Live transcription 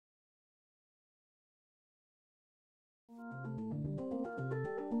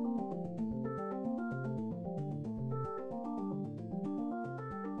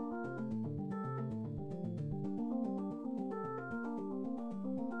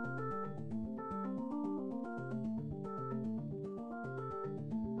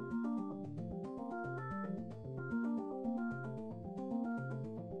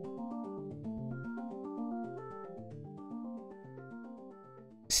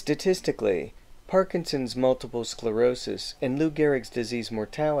Statistically, Parkinson's, multiple sclerosis, and Lou Gehrig's disease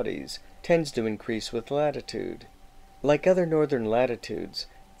mortalities tends to increase with latitude. Like other northern latitudes,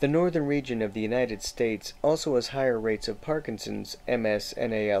 the northern region of the United States also has higher rates of Parkinson's, MS,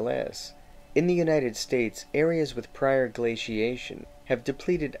 and ALS. In the United States, areas with prior glaciation have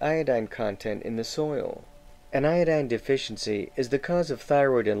depleted iodine content in the soil. An iodine deficiency is the cause of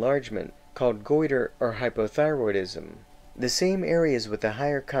thyroid enlargement, called goiter or hypothyroidism. The same areas with a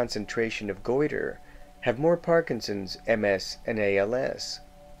higher concentration of goiter have more Parkinson's, MS, and ALS.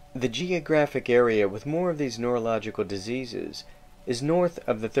 The geographic area with more of these neurological diseases is north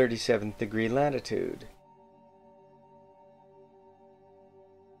of the 37th degree latitude.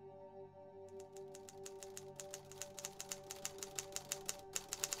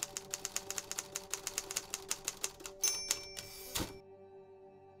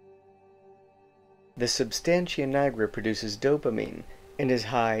 The substantia nigra produces dopamine and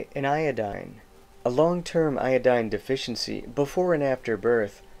is high in iodine. A long-term iodine deficiency before and after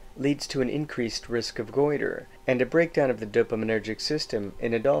birth leads to an increased risk of goiter and a breakdown of the dopaminergic system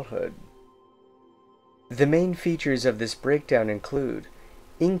in adulthood. The main features of this breakdown include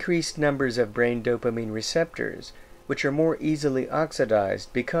increased numbers of brain dopamine receptors, which are more easily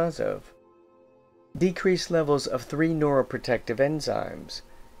oxidized because of decreased levels of three neuroprotective enzymes,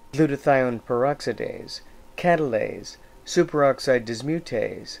 glutathione peroxidase, catalase, superoxide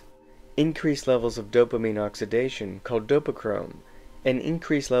dismutase, increased levels of dopamine oxidation called Dopachrome, and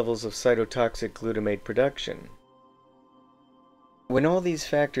increased levels of cytotoxic glutamate production. When all these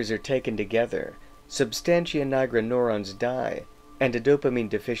factors are taken together, substantia nigra neurons die and a dopamine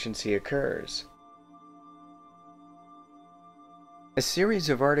deficiency occurs. A series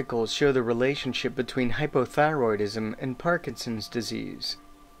of articles show the relationship between hypothyroidism and Parkinson's disease.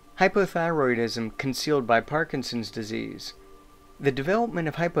 Hypothyroidism concealed by Parkinson's disease. The development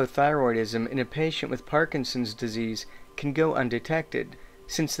of hypothyroidism in a patient with Parkinson's disease can go undetected,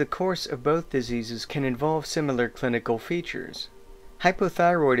 since the course of both diseases can involve similar clinical features.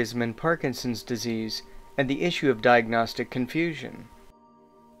 Hypothyroidism and Parkinson's disease, and the issue of diagnostic confusion.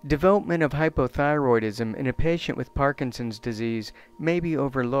 Development of hypothyroidism in a patient with Parkinson's disease may be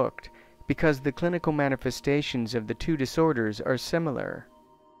overlooked because the clinical manifestations of the two disorders are similar.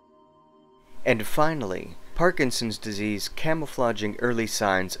 And finally, Parkinson's disease camouflaging early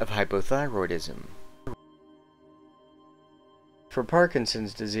signs of hypothyroidism. For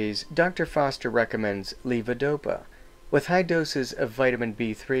Parkinson's disease, Dr. Foster recommends levodopa, with high doses of vitamin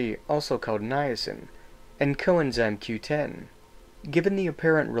B3, also called niacin, and coenzyme Q10. Given the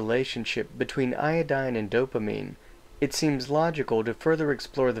apparent relationship between iodine and dopamine, it seems logical to further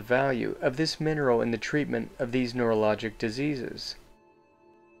explore the value of this mineral in the treatment of these neurologic diseases.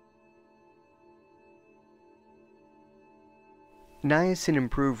 Niacin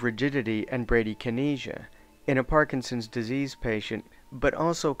improved rigidity and bradykinesia in a Parkinson's disease patient, but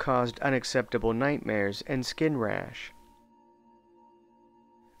also caused unacceptable nightmares and skin rash.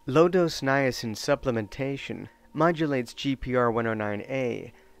 Low-dose niacin supplementation modulates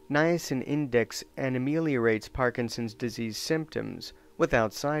GPR109A, niacin index, and ameliorates Parkinson's disease symptoms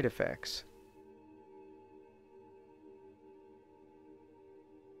without side effects.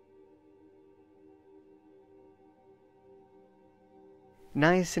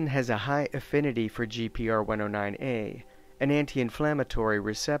 Niacin has a high affinity for GPR109A, an anti-inflammatory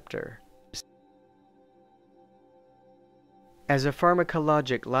receptor. As a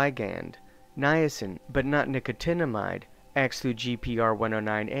pharmacologic ligand, niacin, but not nicotinamide, acts through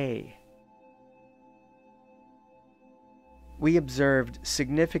GPR109A. We observed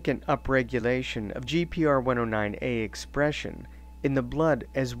significant upregulation of GPR109A expression in the blood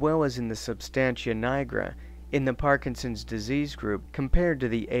as well as in the substantia nigra in the Parkinson's disease group compared to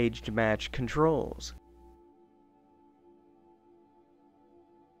the age-matched controls.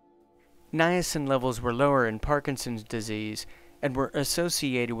 Niacin levels were lower in Parkinson's disease and were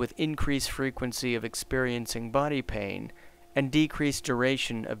associated with increased frequency of experiencing body pain and decreased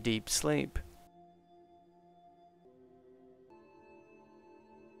duration of deep sleep.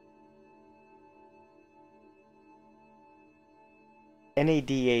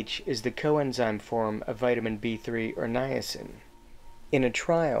 NADH is the coenzyme form of vitamin B3 or niacin. In a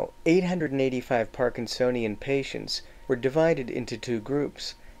trial, 885 Parkinsonian patients were divided into two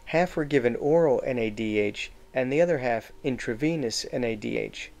groups. Half were given oral NADH and the other half intravenous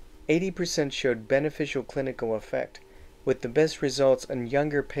NADH. 80% showed beneficial clinical effect, with the best results on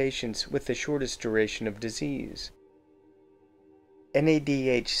younger patients with the shortest duration of disease.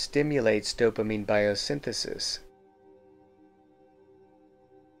 NADH stimulates dopamine biosynthesis.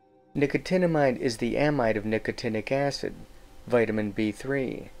 Nicotinamide is the amide of nicotinic acid. Vitamin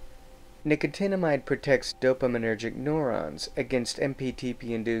B3. Nicotinamide protects dopaminergic neurons against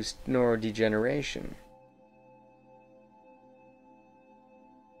MPTP-induced neurodegeneration.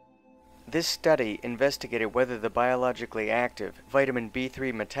 This study investigated whether the biologically active vitamin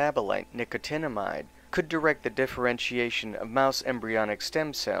B3 metabolite nicotinamide could direct the differentiation of mouse embryonic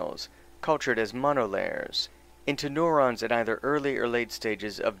stem cells, cultured as monolayers, into neurons at either early or late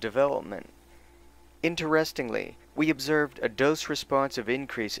stages of development. Interestingly, we observed a dose-responsive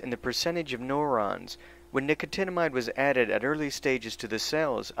increase in the percentage of neurons when nicotinamide was added at early stages to the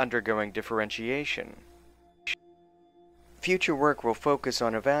cells undergoing differentiation. Future work will focus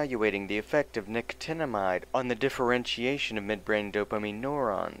on evaluating the effect of nicotinamide on the differentiation of midbrain dopamine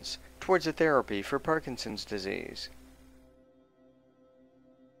neurons towards a therapy for Parkinson's disease.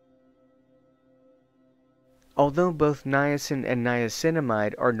 Although both niacin and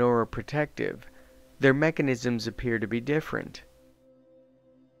niacinamide are neuroprotective, their mechanisms appear to be different.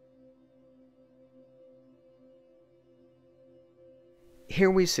 Here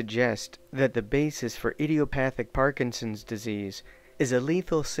we suggest that the basis for idiopathic Parkinson's disease is a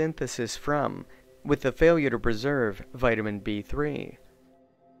lethal synthesis from, with the failure to preserve, vitamin B3.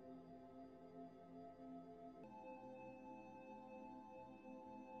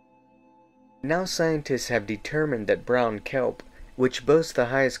 Now scientists have determined that brown kelp, which boasts the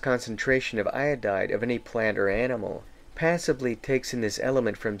highest concentration of iodide of any plant or animal, passively takes in this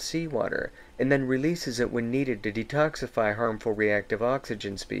element from seawater and then releases it when needed to detoxify harmful reactive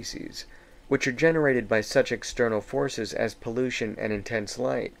oxygen species, which are generated by such external forces as pollution and intense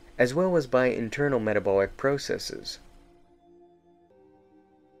light, as well as by internal metabolic processes.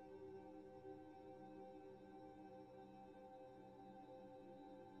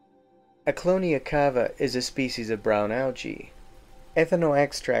 Aclonia cava is a species of brown algae. Ethanol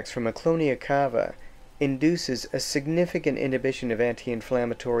extracts from Aclonia cava induces a significant inhibition of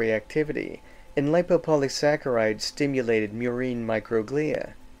anti-inflammatory activity in lipopolysaccharide-stimulated murine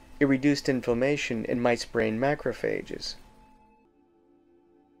microglia. It reduced inflammation in mice brain macrophages.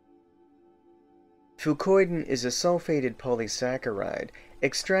 Fucoidin is a sulfated polysaccharide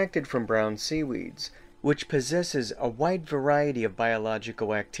extracted from brown seaweeds, which possesses a wide variety of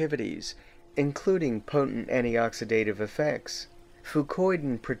biological activities, including potent antioxidative effects.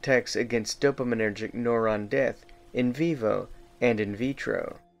 Fucoidin protects against dopaminergic neuron death in vivo and in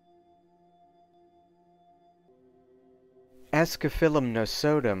vitro. Ascophyllum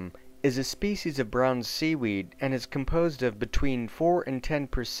nosodum is a species of brown seaweed and is composed of between 4 and 10%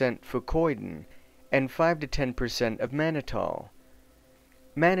 fucoidin and 5 to 10% of mannitol.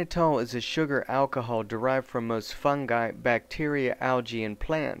 Mannitol is a sugar alcohol derived from most fungi, bacteria, algae, and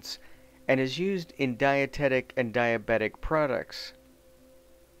plants, and is used in dietetic and diabetic products.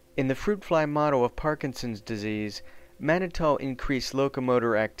 In the fruit fly model of Parkinson's disease, mannitol increased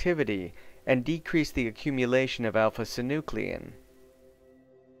locomotor activity and decreased the accumulation of alpha-synuclein.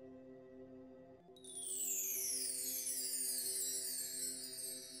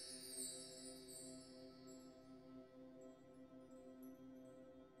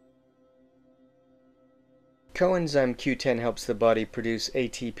 Coenzyme Q10 helps the body produce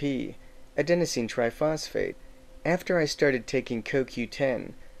ATP, adenosine triphosphate. After I started taking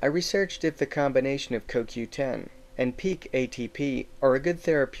CoQ10, I researched if the combination of CoQ10 and peak ATP are a good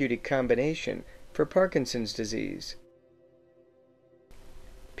therapeutic combination for Parkinson's disease.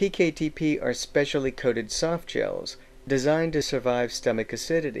 Peak ATP are specially coated soft gels designed to survive stomach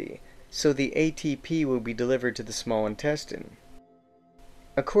acidity, so the ATP will be delivered to the small intestine.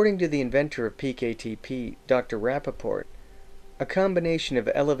 According to the inventor of peak ATP, Dr. Rappaport, a combination of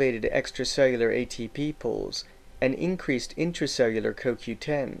elevated extracellular ATP pools and increased intracellular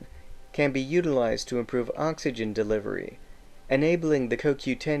CoQ10 can be utilized to improve oxygen delivery, enabling the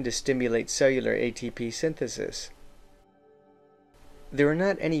CoQ10 to stimulate cellular ATP synthesis. There are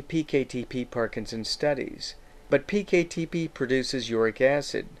not any peak ATP Parkinson's studies, but peak ATP produces uric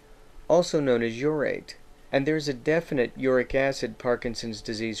acid, also known as urate, and there is a definite uric acid Parkinson's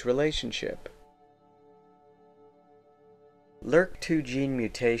disease relationship. LRRK2 gene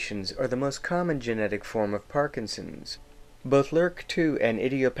mutations are the most common genetic form of Parkinson's. Both LRRK2 and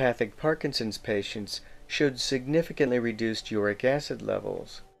idiopathic Parkinson's patients showed significantly reduced uric acid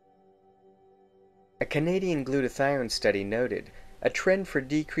levels. A Canadian glutathione study noted a trend for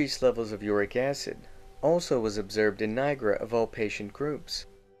decreased levels of uric acid also was observed in nigra of all patient groups.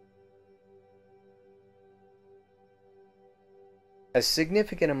 A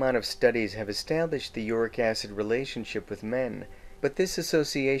significant amount of studies have established the uric acid relationship with men, but this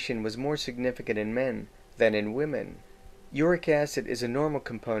association was more significant in men than in women. Uric acid is a normal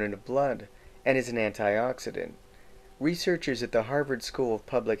component of blood and is an antioxidant. researchers at the Harvard School of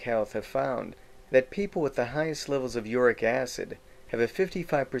Public Health have found that people with the highest levels of uric acid have a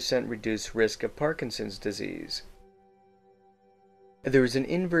 55% reduced risk of Parkinson's disease. There is an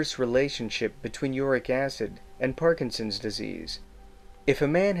inverse relationship between uric acid and Parkinson's disease. If a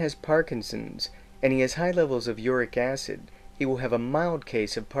man has Parkinson's and he has high levels of uric acid, he will have a mild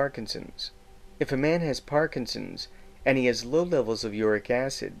case of Parkinson's. If a man has Parkinson's and he has low levels of uric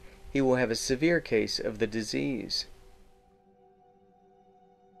acid, he will have a severe case of the disease.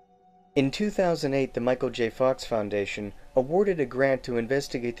 In 2008, the Michael J. Fox Foundation awarded a grant to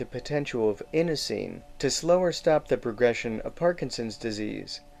investigate the potential of inosine to slow or stop the progression of Parkinson's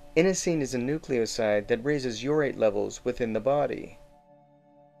disease. Inosine is a nucleoside that raises urate levels within the body.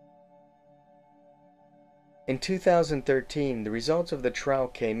 In 2013, the results of the trial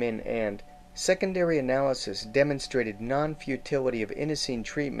came in and secondary analysis demonstrated non-futility of inosine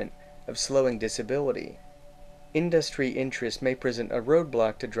treatment of slowing disability. Industry interest may present a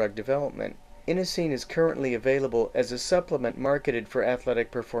roadblock to drug development. Inosine is currently available as a supplement marketed for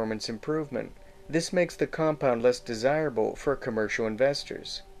athletic performance improvement. This makes the compound less desirable for commercial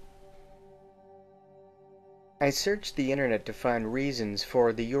investors. I searched the internet to find reasons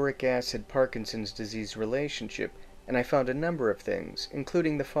for the uric acid-Parkinson's disease relationship, and I found a number of things,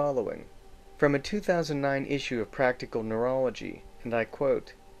 including the following. From a 2009 issue of Practical Neurology, and I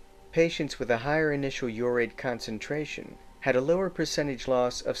quote, "Patients with a higher initial urate concentration had a lower percentage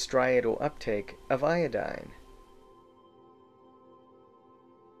loss of striatal uptake of iodine."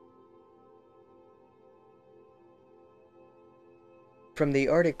 From the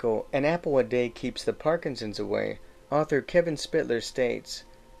article, "An Apple a Day Keeps the Parkinsons Away," author Kevin Spittler states,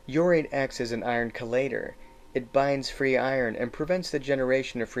 "Urate acts as an iron chelator. It binds free iron and prevents the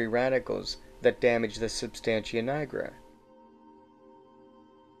generation of free radicals that damage the substantia nigra."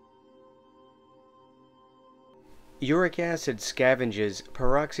 Uric acid scavenges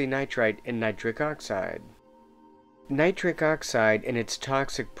peroxynitrite and nitric oxide. Nitric oxide and its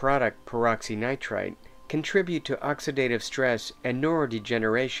toxic product peroxynitrite contribute to oxidative stress and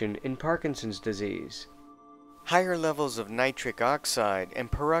neurodegeneration in Parkinson's disease. Higher levels of nitric oxide and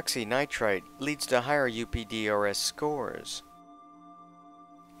peroxynitrite leads to higher UPDRS scores.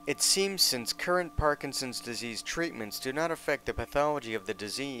 It seems since current Parkinson's disease treatments do not affect the pathology of the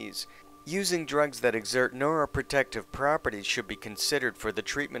disease, using drugs that exert neuroprotective properties should be considered for the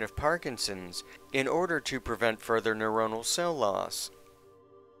treatment of Parkinson's in order to prevent further neuronal cell loss.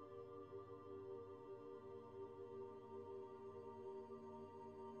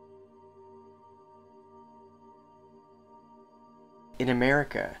 In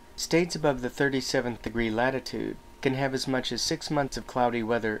America, states above the 37th degree latitude can have as much as 6 months of cloudy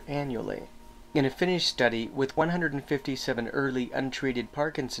weather annually. In a Finnish study with 157 early untreated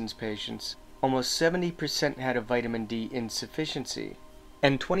Parkinson's patients, almost 70% had a vitamin D insufficiency,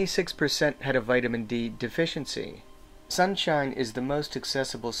 and 26% had a vitamin D deficiency. Sunshine is the most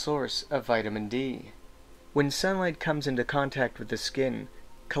accessible source of vitamin D. When sunlight comes into contact with the skin,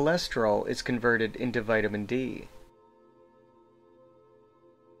 cholesterol is converted into vitamin D.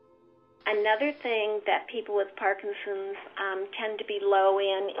 Another thing that people with Parkinson's tend to be low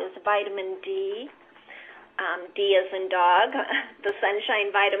in is vitamin D. D as in dog, the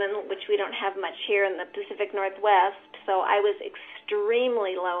sunshine vitamin, which we don't have much here in the Pacific Northwest. So I was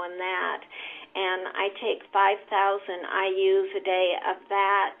extremely low in that. And I take 5,000 IUs a day of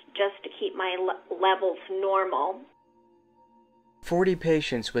that just to keep my levels normal. 40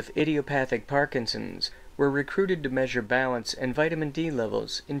 patients with idiopathic Parkinson's were recruited to measure balance and vitamin D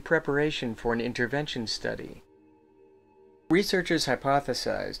levels in preparation for an intervention study. Researchers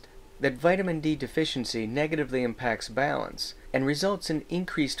hypothesized that vitamin D deficiency negatively impacts balance and results in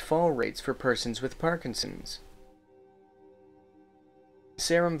increased fall rates for persons with Parkinson's.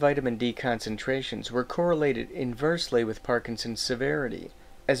 Serum vitamin D concentrations were correlated inversely with Parkinson's severity,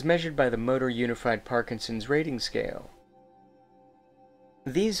 as measured by the Motor Unified Parkinson's Rating Scale.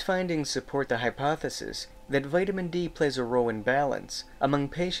 These findings support the hypothesis that vitamin D plays a role in balance among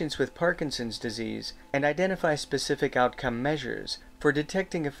patients with Parkinson's disease and identify specific outcome measures for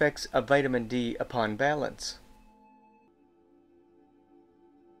detecting effects of vitamin D upon balance.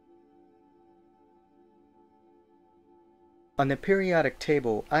 On the periodic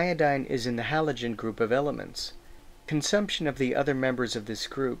table, iodine is in the halogen group of elements. Consumption of the other members of this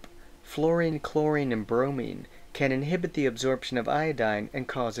group, fluorine, chlorine, and bromine, can inhibit the absorption of iodine and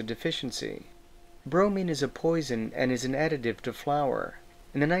cause a deficiency. Bromine is a poison and is an additive to flour.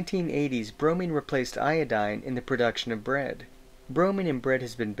 In the 1980s, bromine replaced iodine in the production of bread. Bromine in bread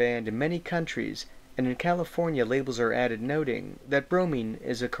has been banned in many countries, and in California labels are added noting that bromine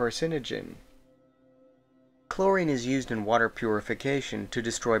is a carcinogen. Chlorine is used in water purification to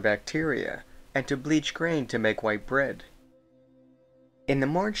destroy bacteria and to bleach grain to make white bread. In the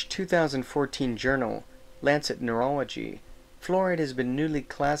March 2014 journal, Lancet Neurology, fluoride has been newly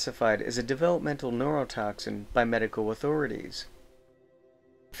classified as a developmental neurotoxin by medical authorities.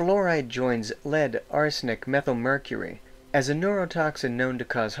 Fluoride joins lead, arsenic, methylmercury as a neurotoxin known to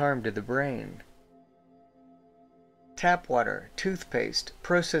cause harm to the brain. Tap water, toothpaste,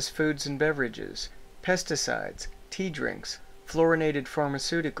 processed foods and beverages, pesticides, tea drinks, fluorinated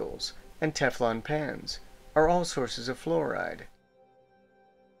pharmaceuticals, and Teflon pans are all sources of fluoride.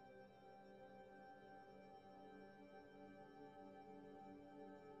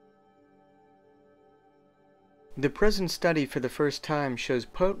 The present study for the first time shows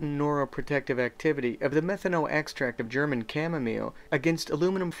potent neuroprotective activity of the methanol extract of German chamomile against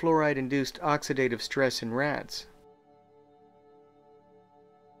aluminum fluoride-induced oxidative stress in rats.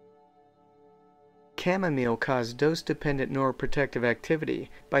 Chamomile caused dose-dependent neuroprotective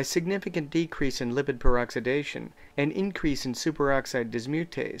activity by significant decrease in lipid peroxidation and increase in superoxide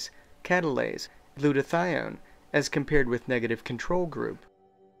dismutase, catalase, glutathione, as compared with negative control group.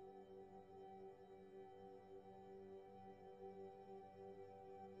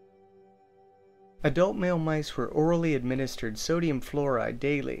 Adult male mice were orally administered sodium fluoride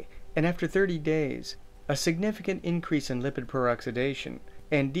daily, and after 30 days, a significant increase in lipid peroxidation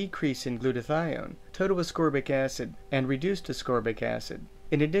and decrease in glutathione, total ascorbic acid, and reduced ascorbic acid.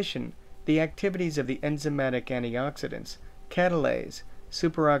 In addition, the activities of the enzymatic antioxidants, catalase,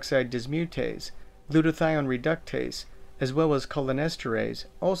 superoxide dismutase, glutathione reductase, as well as cholinesterase,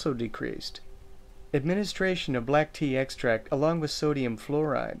 also decreased. Administration of black tea extract along with sodium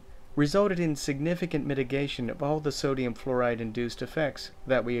fluoride resulted in significant mitigation of all the sodium fluoride-induced effects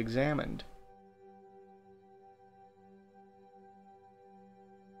that we examined.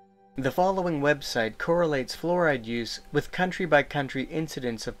 The following website correlates fluoride use with country-by-country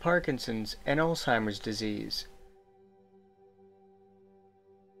incidence of Parkinson's and Alzheimer's disease.